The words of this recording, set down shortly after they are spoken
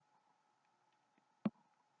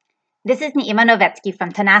This is Ni'ima Novetsky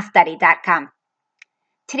from TanahStudy.com.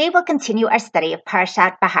 Today we'll continue our study of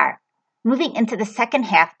Parashat Behar, moving into the second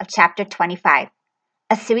half of chapter 25,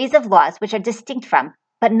 a series of laws which are distinct from,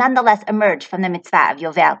 but nonetheless emerge from the mitzvah of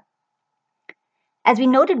Yovel. As we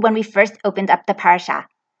noted when we first opened up the parasha,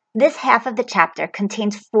 this half of the chapter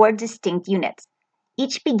contains 4 distinct units,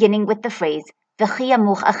 each beginning with the phrase, V'chi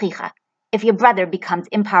yamuch achicha, if your brother becomes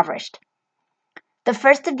impoverished. The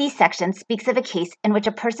first of these sections speaks of a case in which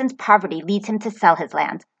a person's poverty leads him to sell his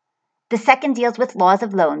land. The second deals with laws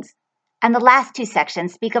of loans, and the last 2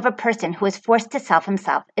 sections speak of a person who is forced to sell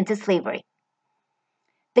himself into slavery.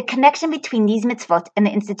 The connection between these mitzvot and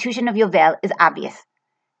the institution of Yovel is obvious.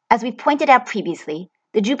 As we pointed out previously,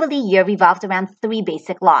 the Jubilee year revolves around 3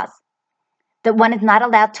 basic laws. That one is not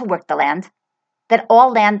allowed to work the land, that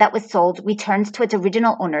all land that was sold returns to its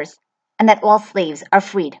original owners, and that all slaves are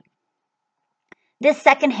freed. This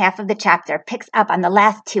second half of the chapter picks up on the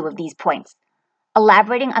last 2 of these points,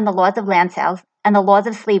 elaborating on the laws of land sales and the laws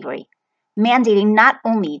of slavery, mandating not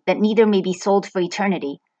only that neither may be sold for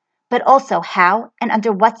eternity, but also how and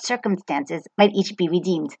under what circumstances might each be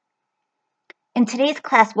redeemed. In today's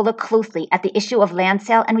class, we'll look closely at the issue of land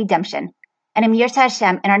sale and redemption, and in Yirtzeh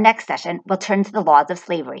Hashem, in our next session, we'll turn to the laws of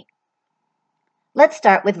slavery. Let's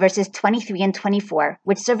start with verses 23 and 24,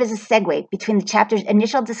 which serve as a segue between the chapter's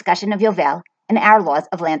initial discussion of Yovel and our laws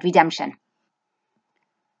of land redemption.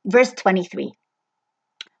 Verse 23.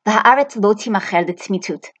 V'ha'aretz lo timacher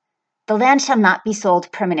l'tzmitut. The land shall not be sold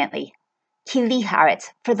permanently. Ki li haaretz,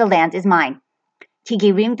 for the land is mine. Ki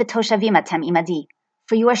gerim v'toshavim atem imadi,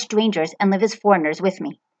 for you are strangers and live as foreigners with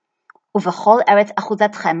me. Uv'chol eretz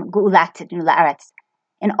achuzatchem gu'ulat titnu la'aretz.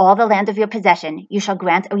 In all the land of your possession you shall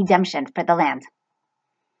grant a redemption for the land.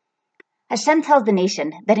 Hashem tells the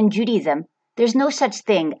nation that in Judaism there's no such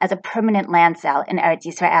thing as a permanent land sale in Eretz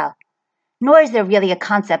Yisrael, nor is there really a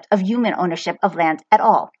concept of human ownership of land at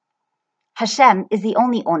all. Hashem is the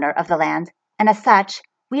only owner of the land, and as such,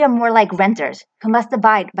 we are more like renters who must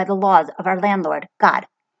abide by the laws of our landlord, God.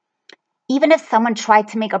 Even if someone tried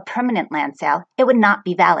to make a permanent land sale, it would not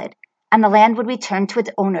be valid, and the land would return to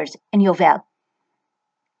its owners in Yovel.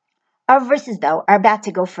 Our verses, though, are about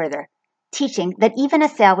to go further, teaching that even a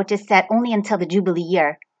sale which is set only until the Jubilee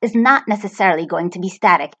year is not necessarily going to be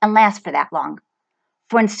static and last for that long.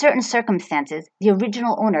 For in certain circumstances, the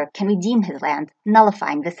original owner can redeem his land,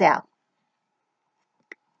 nullifying the sale.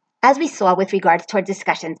 As we saw with regards to our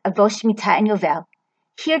discussions of both Shemitah and Yovel,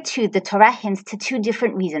 here too the Torah hints to 2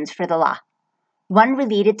 different reasons for the law, one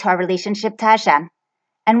related to our relationship to Hashem,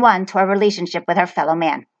 and one to our relationship with our fellow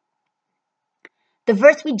man. The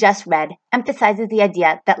verse we just read emphasizes the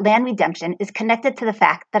idea that land redemption is connected to the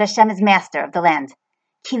fact that Hashem is master of the land,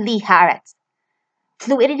 Ki li haaretz.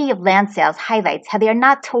 Fluidity of land sales highlights how they are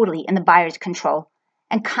not totally in the buyer's control,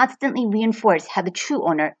 and constantly reinforce how the true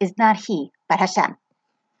owner is not he, but Hashem.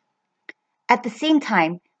 At the same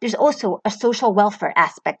time, there's also a social welfare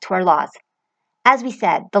aspect to our laws. As we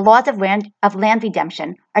said, the laws of land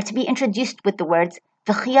redemption are to be introduced with the words,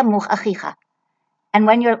 V'chi yamuch achicha, and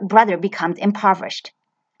when your brother becomes impoverished,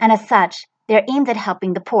 and as such, they are aimed at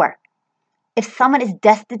helping the poor. If someone is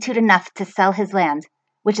destitute enough to sell his land,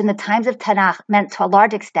 which in the times of Tanakh meant to a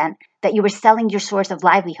large extent that you were selling your source of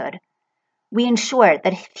livelihood, we ensure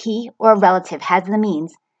that if he or a relative has the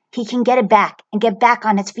means, he can get it back and get back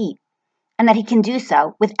on his feet, and that he can do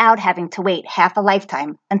so without having to wait half a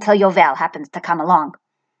lifetime until Yovel happens to come along.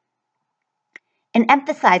 In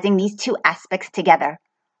emphasizing these 2 aspects together,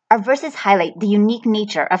 our verses highlight the unique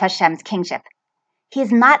nature of Hashem's kingship. He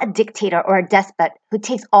is not a dictator or a despot who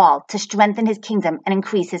takes all to strengthen his kingdom and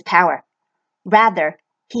increase his power. Rather,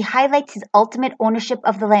 he highlights his ultimate ownership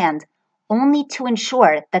of the land only to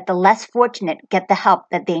ensure that the less fortunate get the help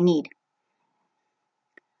that they need.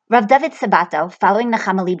 Rav David Sabato, following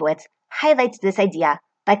Nechama Leibowitz, highlights this idea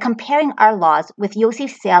by comparing our laws with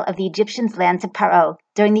Yosef's sale of the Egyptians' land to Paro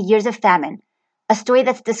during the years of famine, a story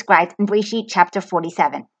that's described in Bereshit chapter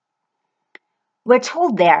 47. We're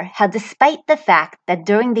told there how despite the fact that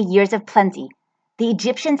during the years of plenty, the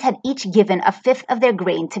Egyptians had each given a 5th of their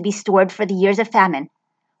grain to be stored for the years of famine,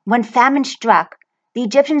 when famine struck, the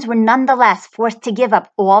Egyptians were nonetheless forced to give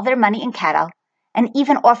up all their money and cattle, and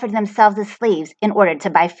even offered themselves as slaves in order to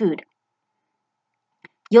buy food.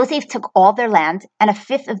 Yosef took all their land and a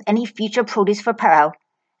 5th of any future produce for Paro,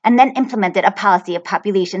 and then implemented a policy of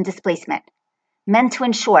population displacement, meant to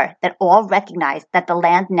ensure that all recognized that the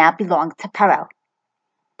land now belonged to Paro.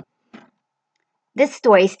 This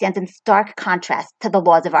story stands in stark contrast to the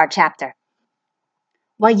laws of our chapter.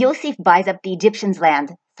 While Yosef buys up the Egyptians'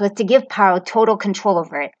 land so as to give Paro total control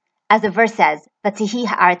over it, as the verse says, V'tihi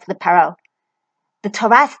haaretz leParo, The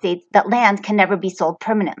Torah states that land can never be sold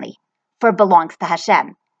permanently, for it belongs to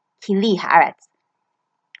Hashem, Kili Haaretz.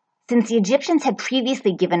 Since the Egyptians had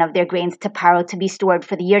previously given of their grains to Paro to be stored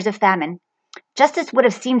for the years of famine, justice would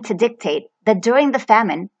have seemed to dictate that during the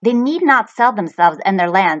famine, they need not sell themselves and their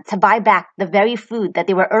land to buy back the very food that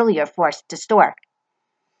they were earlier forced to store.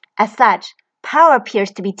 As such, Paro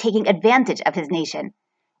appears to be taking advantage of his nation,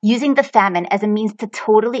 using the famine as a means to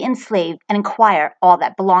totally enslave and acquire all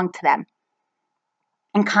that belonged to them.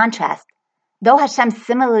 In contrast, though Hashem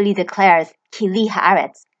similarly declares Kili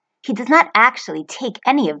Haaretz, he does not actually take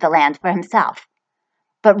any of the land for himself,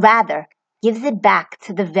 but rather gives it back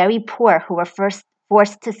to the very poor who were first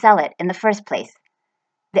forced to sell it in the first place,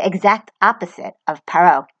 the exact opposite of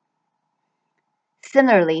Paro.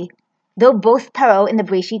 Similarly, though both Paro in the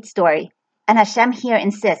Breshit story and Hashem here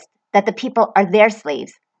insist that the people are their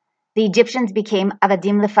slaves, the Egyptians became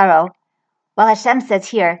avadim leFaro, while Hashem says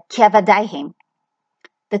here, ki avadaihim.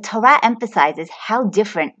 The Torah emphasizes how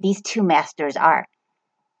different these two masters are.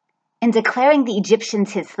 In declaring the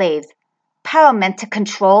Egyptians his slaves, Paro meant to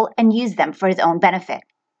control and use them for his own benefit.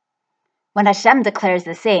 When Hashem declares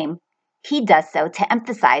the same, he does so to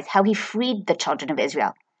emphasize how he freed the children of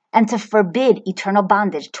Israel and to forbid eternal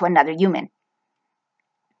bondage to another human.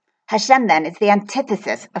 Hashem then is the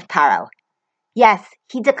antithesis of Paro. Yes,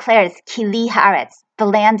 he declares Kili Haaretz, the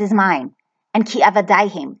land is mine, and Ki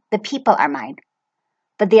avadaihim, the people are mine.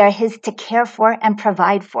 But they are his to care for and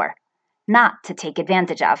provide for, not to take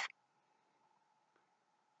advantage of.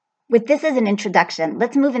 With this as an introduction,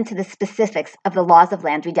 let's move into the specifics of the laws of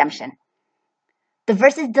land redemption. The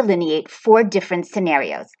verses delineate 4 different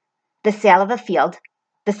scenarios: the sale of a field,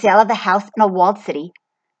 the sale of a house in a walled city,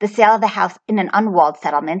 the sale of a house in an unwalled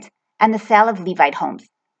settlement, and the sale of Levite homes.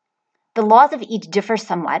 The laws of each differ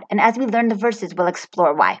somewhat, and as we learn the verses, we'll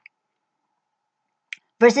explore why.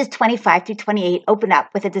 Verses 25 through 28 open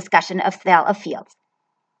up with a discussion of sale of fields.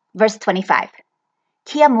 Verse 25.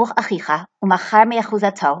 Ki amuch achicha umachar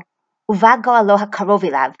me'achuzato uva go'alo hakarov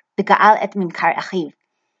ilav v'ga'al et mimkar achiv.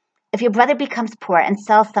 If your brother becomes poor and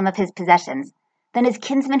sells some of his possessions, then his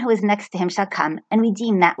kinsman who is next to him shall come and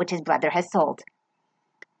redeem that which his brother has sold.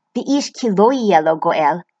 V'ish ki lo yeh lo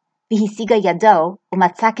go'el v'hisiga yado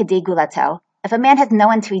umatza kedei gulato. If a man has no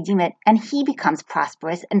one to redeem it, and he becomes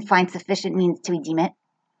prosperous and finds sufficient means to redeem it,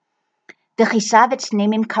 v'chishav et shnei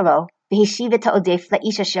mimkaro v'hishiv et ha'odef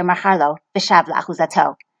la'ish asher machar lo v'shav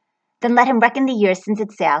la'achuzato. Then let him reckon the years since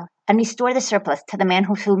its sale and restore the surplus to the man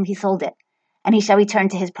whom he sold it, and he shall return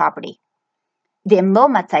to his property. V'im lo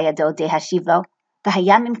matza yado de hashiv lo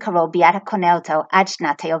v'haya mimkaro biyad hakoneh oto ad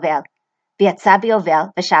shnat hayovel v'yatza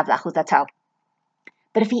biyovel v'shav la'achuzato.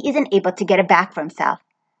 But if he isn't able to get it back for himself,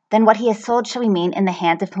 then what he has sold shall remain in the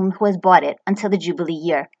hand of him who has bought it until the Jubilee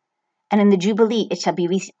year, and in the Jubilee it shall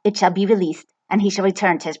be released, and he shall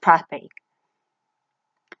return to his property.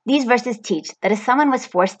 These verses teach that if someone was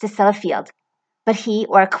forced to sell a field, but he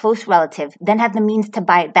or a close relative then have the means to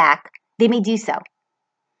buy it back, they may do so.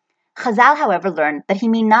 Chazal, however, learned that he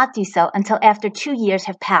may not do so until after 2 years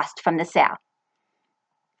have passed from the sale.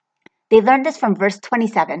 They learned this from verse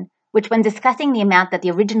 27, which, when discussing the amount that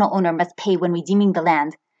the original owner must pay when redeeming the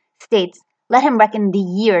land, states, let him reckon the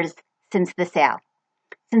years since the sale.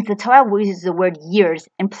 Since the Torah uses the word years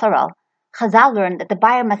in plural, Chazal learned that the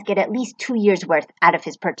buyer must get at least 2 years' worth out of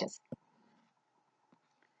his purchase.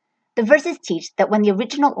 The verses teach that when the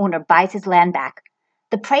original owner buys his land back,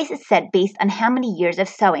 the price is set based on how many years of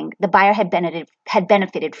sowing the buyer had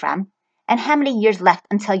benefited from, and how many years left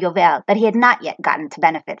until Yovel that he had not yet gotten to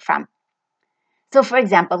benefit from. So, for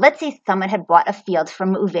example, let's say someone had bought a field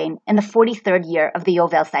from Reuven in the 43rd year of the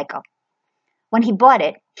Yovel cycle. When he bought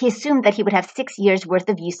it, he assumed that he would have 6 years' worth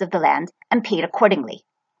of use of the land and paid accordingly.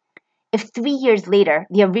 If 3 years later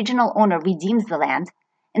the original owner redeems the land,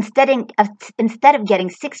 instead of getting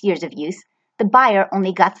 6 years of use, the buyer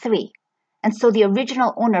only got 3, and so the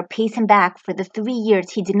original owner pays him back for the 3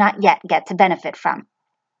 years he did not yet get to benefit from.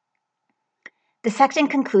 The section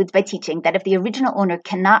concludes by teaching that if the original owner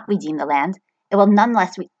cannot redeem the land, it will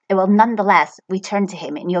nonetheless return to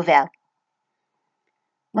him in Yovel.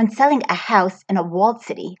 When selling a house in a walled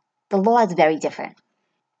city, the law is very different.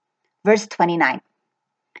 Verse 29.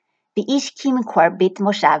 V'ish ki mikor beit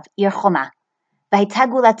moshav ir choma, v'hayta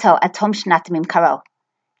gulato atom shnat mimkaro,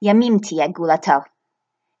 yamim tiyeh gulato.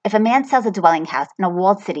 If a man sells a dwelling house in a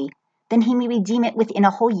walled city, then he may redeem it within a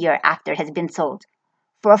whole year after it has been sold.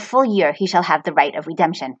 For a full year he shall have the right of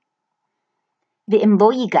redemption. V'im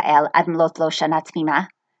lo yigael ad mlot lo shana tmima,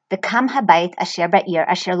 v'kam habayit asher ba'ir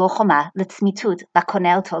asher lo choma l'tzmitut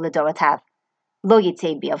lakonel to l'dorotav, lo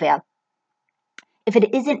yitzei biovel. If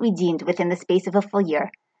it isn't redeemed within the space of a full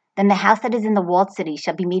year, then the house that is in the walled city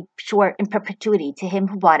shall be made sure in perpetuity to him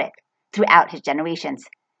who bought it throughout his generations.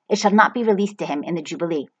 It shall not be released to him in the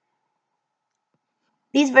Jubilee.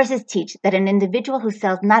 These verses teach that an individual who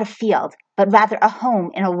sells not a field, but rather a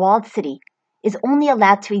home in a walled city, is only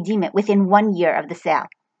allowed to redeem it within 1 year of the sale.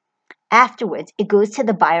 Afterwards, it goes to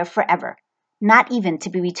the buyer forever, not even to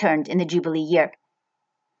be returned in the Jubilee year.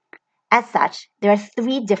 As such, there are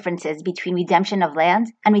 3 differences between redemption of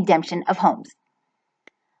land and redemption of homes.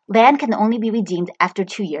 Land can only be redeemed after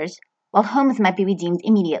 2 years, while homes might be redeemed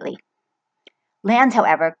immediately. Land,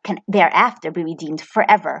 however, can thereafter be redeemed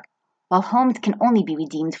forever, while homes can only be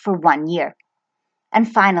redeemed for 1 year.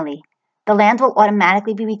 And finally, the land will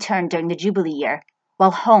automatically be returned during the Jubilee year,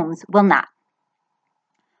 while homes will not.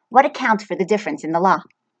 What accounts for the difference in the law?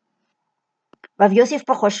 Rav Yosef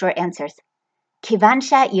Behar answers, Kivan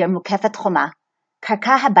sha'ir mukefet choma,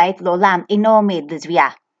 karka habayit lo'olam eno omed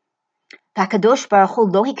lizriah. והקדוש ברוך הוא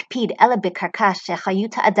לא הקפיד אלא בקרקע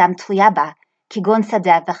שחיות האדם תלויה בה, כגון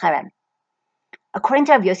שדה וחרם. According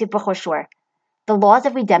to Rav Yosef Behar, the laws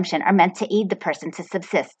of redemption are meant to aid the person to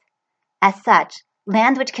subsist. As such,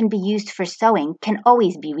 land which can be used for sowing can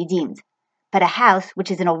always be redeemed, but a house which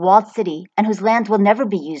is in a walled city and whose land will never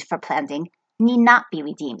be used for planting need not be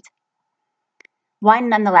redeemed. Why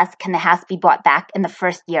nonetheless can the house be bought back in the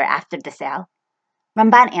first year after the sale?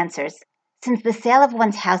 Ramban answers, since the sale of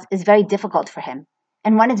one's house is very difficult for him,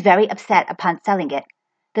 and one is very upset upon selling it,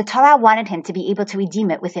 the Torah wanted him to be able to redeem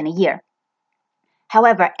it within a year.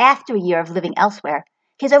 However, after a year of living elsewhere,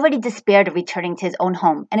 he has already despaired of returning to his own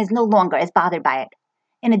home and is no longer as bothered by it.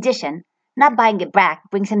 In addition, not buying it back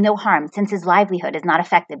brings him no harm since his livelihood is not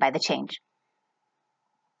affected by the change.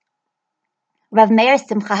 Rav Meir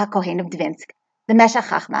Simcha HaKohen of Dvinsk, the Meshech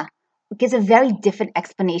Chachma, gives a very different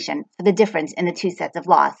explanation for the difference in the 2 sets of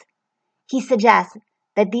laws. He suggests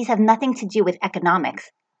that these have nothing to do with economics,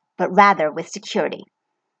 but rather with security.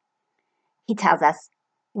 He tells us,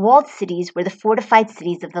 walled cities were the fortified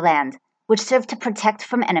cities of the land, which served to protect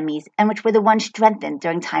from enemies and which were the ones strengthened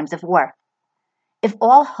during times of war. If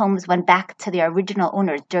all homes went back to their original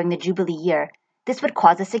owners during the Jubilee year, this would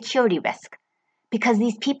cause a security risk, because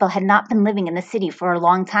these people had not been living in the city for a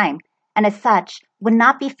long time, and as such, would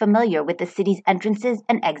not be familiar with the city's entrances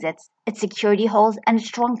and exits, its security holes, and its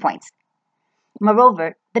strong points.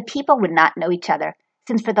 Moreover, the people would not know each other,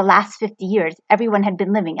 since for the last 50 years everyone had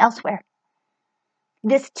been living elsewhere.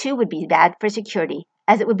 This too would be bad for security,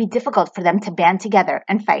 as it would be difficult for them to band together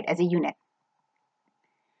and fight as a unit.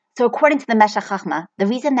 So according to the Meshech Chachma, the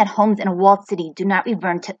reason that homes in a walled city do not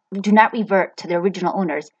revert to their original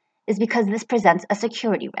owners is because this presents a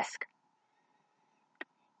security risk.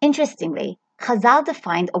 Interestingly, Chazal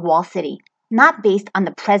defined a walled city not based on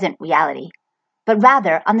the present reality, but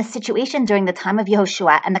rather on the situation during the time of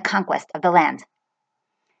Yehoshua and the conquest of the land.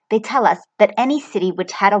 They tell us that any city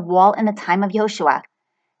which had a wall in the time of Yehoshua,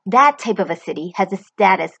 that type of a city has the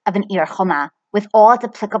status of an Ir Choma with all its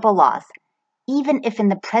applicable laws, even if in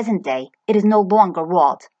the present day it is no longer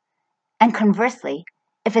walled. And conversely,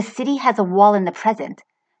 if a city has a wall in the present,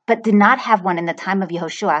 but did not have one in the time of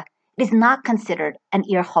Yehoshua, it is not considered an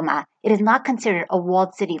Ir Choma. It is not considered a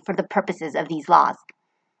walled city for the purposes of these laws.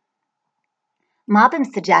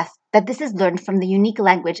 Malbim suggests that this is learned from the unique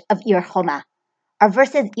language of Ir Choma. Our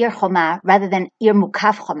verse is Ir Choma rather than Ir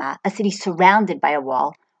Mukaf Choma, a city surrounded by a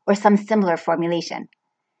wall, or some similar formulation.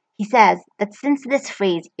 He says that since this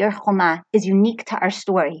phrase Ir Choma is unique to our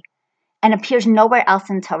story and appears nowhere else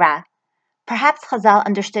in Torah, perhaps Chazal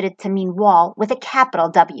understood it to mean wall with a capital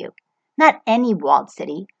W, not any walled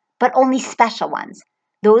city, but only special ones,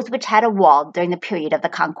 those which had a wall during the period of the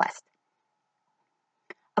conquest.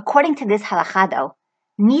 According to this halakha, though,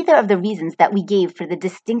 neither of the reasons that we gave for the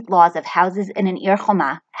distinct laws of houses in an Ir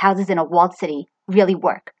Choma, houses in a walled city, really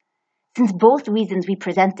work, since both reasons we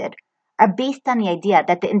presented are based on the idea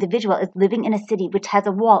that the individual is living in a city which has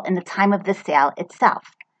a wall in the time of the sale itself,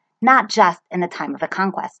 not just in the time of the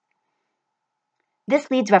conquest.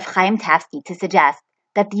 This leads Rav Chaim Tafsky to suggest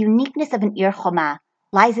that the uniqueness of an Ir Choma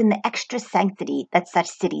lies in the extra sanctity that such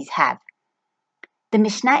cities have. The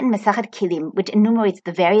Mishnah in Masachet Kilim, which enumerates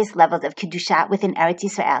the various levels of Kedusha within Eretz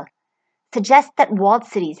Yisrael, suggests that walled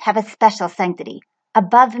cities have a special sanctity,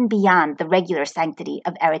 above and beyond the regular sanctity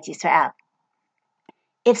of Eretz Yisrael.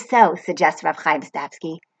 If so, suggests Rav Chaim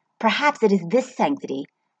Tafsky, perhaps it is this sanctity,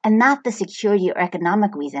 and not the security or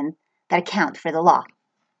economic reason, that account for the law.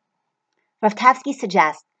 Rav Tafsky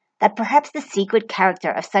suggests that perhaps the secret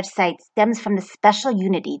character of such sites stems from the special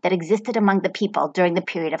unity that existed among the people during the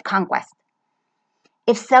period of conquest.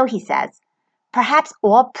 If so, he says, perhaps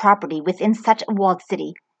all property within such a walled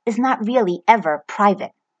city is not really ever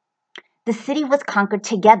private. The city was conquered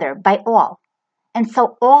together by all, and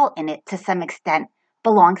so all in it, to some extent,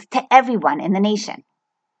 belongs to everyone in the nation.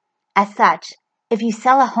 As such, if you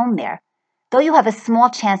sell a home there, though you have a small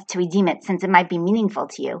chance to redeem it since it might be meaningful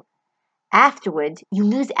to you, afterwards you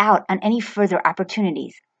lose out on any further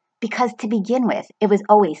opportunities, because to begin with, it was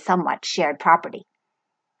always somewhat shared property.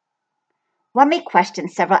 One may question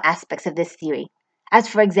several aspects of this theory, as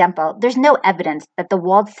for example, there's no evidence that the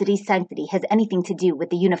walled city's sanctity has anything to do with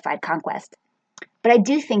the unified conquest. But I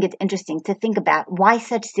do think it's interesting to think about why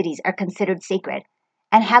such cities are considered sacred,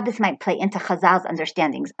 and how this might play into Chazal's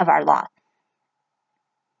understandings of our law.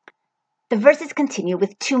 The verses continue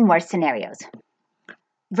with two more scenarios.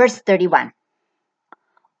 Verse 31.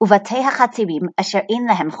 Uvatei hachatzirim asher ein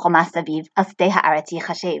lahem choma saviv al sdei haaretz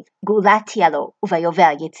yichashev, geula tהיה lo,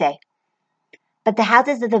 uvayovel yitzeh. But the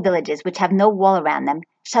houses of the villages which have no wall around them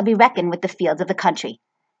shall be reckoned with the fields of the country.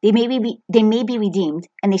 They may be redeemed,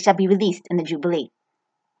 and they shall be released in the Jubilee.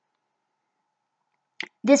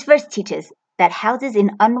 This verse teaches that houses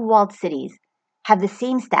in unwalled cities have the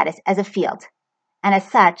same status as a field, and as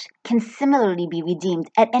such can similarly be redeemed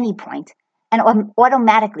at any point and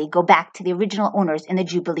automatically go back to the original owners in the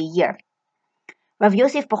Jubilee year. Rav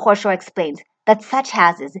Yosef Behar Shor explains that such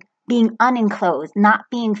houses, being unenclosed, not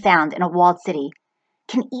being found in a walled city,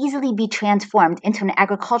 can easily be transformed into an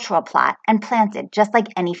agricultural plot and planted just like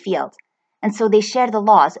any field, and so they share the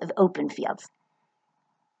laws of open fields.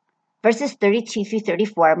 Verses 32 through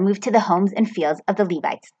 34 move to the homes and fields of the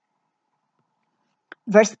Levites.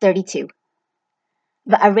 Verse 32.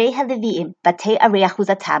 V'arei ha-Leviim batei arei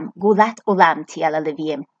achuzatam gulat olam tiyeh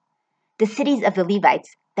la-Leviim. The cities of the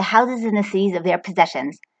Levites, the houses and the cities of their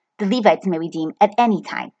possessions, the Levites may redeem at any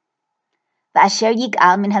time. V'asher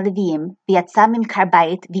yig'al min ha-Leviim v'yatza mimkar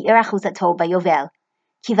bayit v'ir achuzato bayovel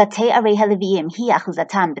ki batei arei ha-Leviim hi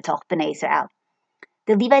achuzatam b'toch b'nei Yisrael.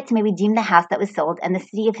 The Levites may redeem the house that was sold and the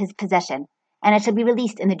city of his possession, and it shall be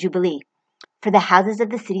released in the Jubilee, for the houses of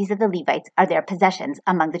the cities of the Levites are their possessions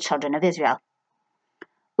among the children of Israel.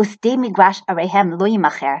 Usdei migrash arehem lo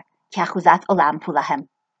yimacher ki achuzat olam hu lahem.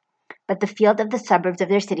 But the field of the suburbs of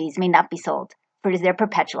their cities may not be sold, for it is their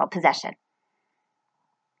perpetual possession.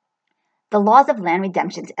 The laws of land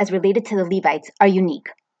redemptions as related to the Levites are unique.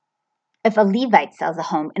 If a Levite sells a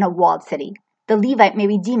home in a walled city, the Levite may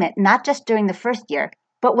redeem it not just during the first year,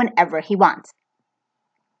 but whenever he wants.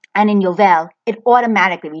 And in Yovel, it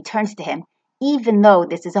automatically returns to him, even though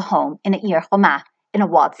this is a home in a Ir Choma, in a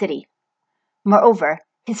walled city. Moreover,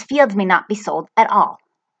 his fields may not be sold at all.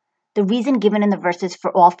 The reason given in the verses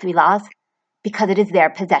for all three laws? Because it is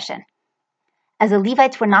their possession. As the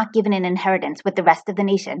Levites were not given an inheritance with the rest of the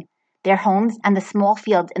nation, their homes and the small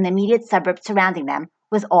fields in the immediate suburbs surrounding them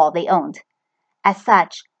was all they owned. As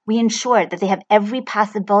such, we ensure that they have every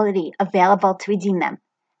possibility available to redeem them,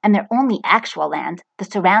 and their only actual land, the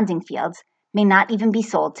surrounding fields, may not even be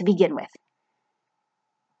sold to begin with.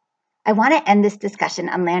 I want to end this discussion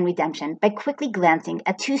on land redemption by quickly glancing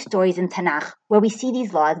at two stories in Tanakh where we see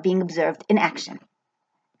these laws being observed in action.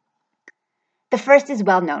 The first is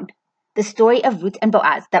well known, the story of Ruth and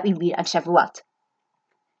Boaz that we read on Shavuot.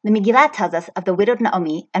 The Megillah tells us of the widowed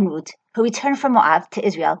Naomi and Ruth who returned from Moab to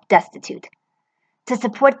Israel destitute. To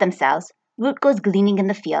support themselves, Ruth goes gleaning in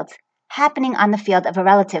the fields, happening on the field of a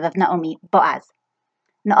relative of Naomi, Boaz.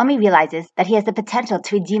 Naomi realizes that he has the potential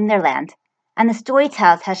to redeem their land, and the story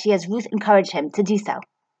tells how she has Ruth encourage him to do so.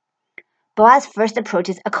 Boaz first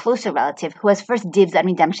approaches a closer relative who has first dibs on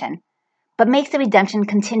redemption, but makes the redemption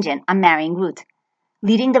contingent on marrying Ruth,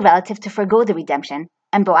 leading the relative to forego the redemption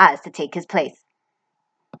and Boaz to take his place.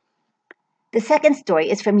 The second story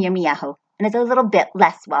is from Yirmiyahu and is a little bit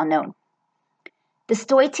less well known. The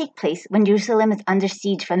story takes place when Jerusalem is under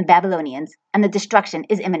siege from the Babylonians and the destruction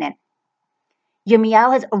is imminent.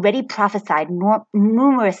 Yirmiyahu has already prophesied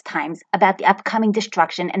numerous times about the upcoming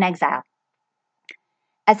destruction and exile.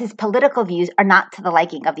 As his political views are not to the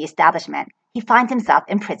liking of the establishment, he finds himself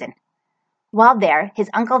in prison. While there, his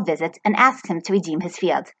uncle visits and asks him to redeem his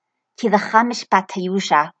field. Ki lecha mishpat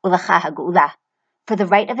hayusha ulecha hageulah. For the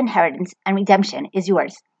right of inheritance and redemption is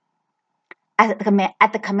yours. At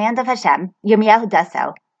the command of Hashem, Yirmiyahu does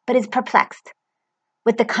so, but is perplexed.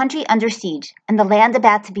 With the country under siege and the land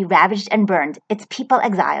about to be ravaged and burned, its people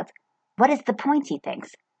exiled, what is the point, he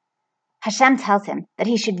thinks? Hashem tells him that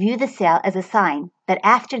he should view the sale as a sign that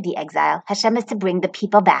after the exile, Hashem is to bring the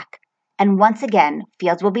people back, and once again,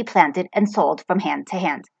 fields will be planted and sold from hand to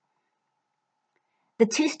hand. The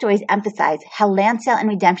two stories emphasize how land sale and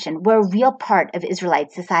redemption were a real part of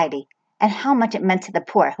Israelite society, and how much it meant to the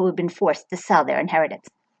poor who had been forced to sell their inheritance.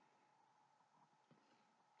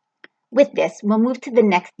 With this, we'll move to the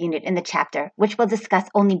next unit in the chapter, which we'll discuss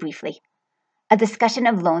only briefly, a discussion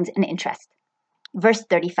of loans and interest. Verse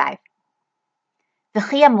 35.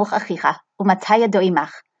 V'chi yamuch achicha u'matay yado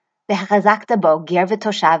imach v'hachazakta bo ger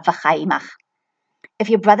v'toshav v'chai imach. If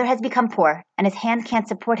your brother has become poor and his hand can't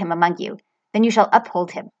support him among you, then you shall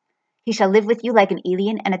uphold him. He shall live with you like an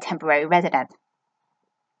alien and a temporary resident.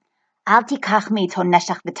 Al tikach meito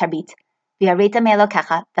neshach v'tarbit v'yareta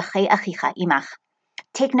me'elokecha v'chei achicha imach.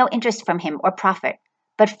 Take no interest from him or profit,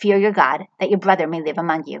 but fear your God, that your brother may live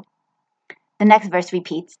among you. The next verse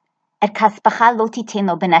repeats, Et kaspacha lo titen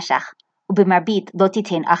lo beneshach, u'b'marbit lo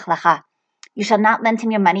titen achlacha. You shall not lend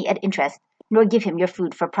him your money at interest, nor give him your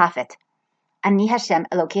food for profit. Ani Hashem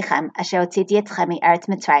Elokechem asher hotziti etchem me'eretz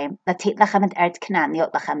Mitzrayim latet lachem et eretz Canaan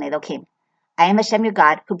liot lachem le'elokim. I am Hashem your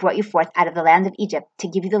God, who brought you forth out of the land of Egypt to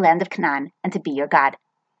give you the land of Canaan and to be your God.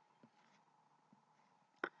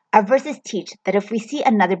 Our verses teach that if we see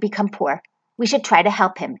another become poor, we should try to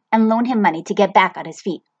help him and loan him money to get back on his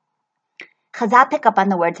feet. Chazal pick up on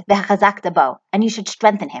the words v'hachazakta bo, and you should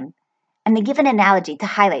strengthen him, and they give an analogy to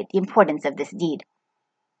highlight the importance of this deed.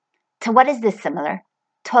 To what is this similar?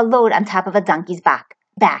 To a load on top of a donkey's back.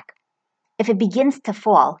 If it begins to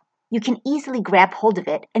fall, you can easily grab hold of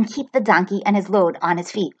it and keep the donkey and his load on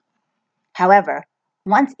his feet. However,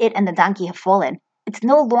 once it and the donkey have fallen, it's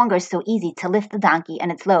no longer so easy to lift the donkey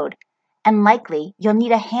and its load, and likely you'll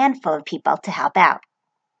need a handful of people to help out.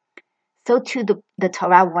 So too the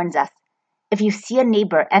Torah warns us, if you see a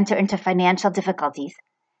neighbor enter into financial difficulties,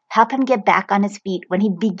 help him get back on his feet when he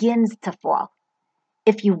begins to fall.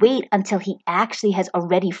 If you wait until he actually has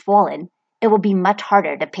already fallen, it will be much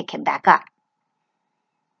harder to pick him back up.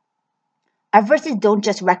 Our verses don't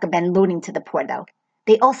just recommend loaning to the poor, though.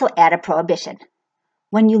 They also add a prohibition.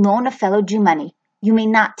 When you loan a fellow Jew money, you may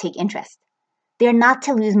not take interest. They are not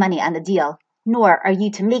to lose money on the deal, nor are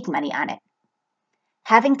you to make money on it.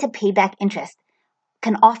 Having to pay back interest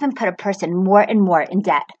can often put a person more and more in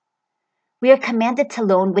debt. We are commanded to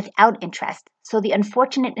loan without interest, so the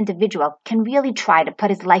unfortunate individual can really try to put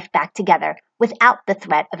his life back together without the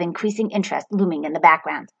threat of increasing interest looming in the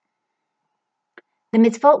background. The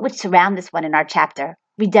mitzvot which surround this one in our chapter,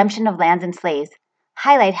 redemption of lands and slaves,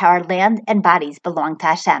 highlight how our land and bodies belong to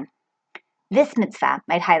Hashem. This mitzvah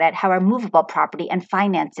might highlight how our movable property and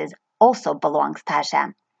finances also belongs to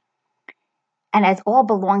Hashem. And as all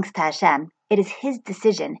belongs to Hashem, it is His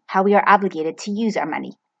decision how we are obligated to use our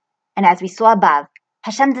money. And as we saw above,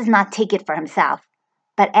 Hashem does not take it for Himself,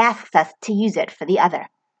 but asks us to use it for the other.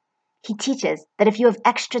 He teaches that if you have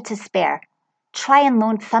extra to spare, try and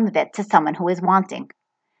loan some of it to someone who is wanting.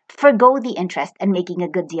 Forgo the interest and making a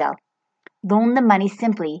good deal. Loan the money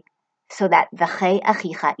simply so that v'chei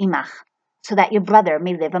achicha imach, so that your brother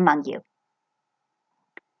may live among you.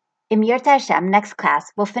 In Yirta Hashem, next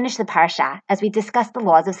class, we'll finish the parasha as we discuss the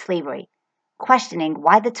laws of slavery, questioning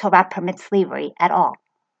why the Torah permits slavery at all.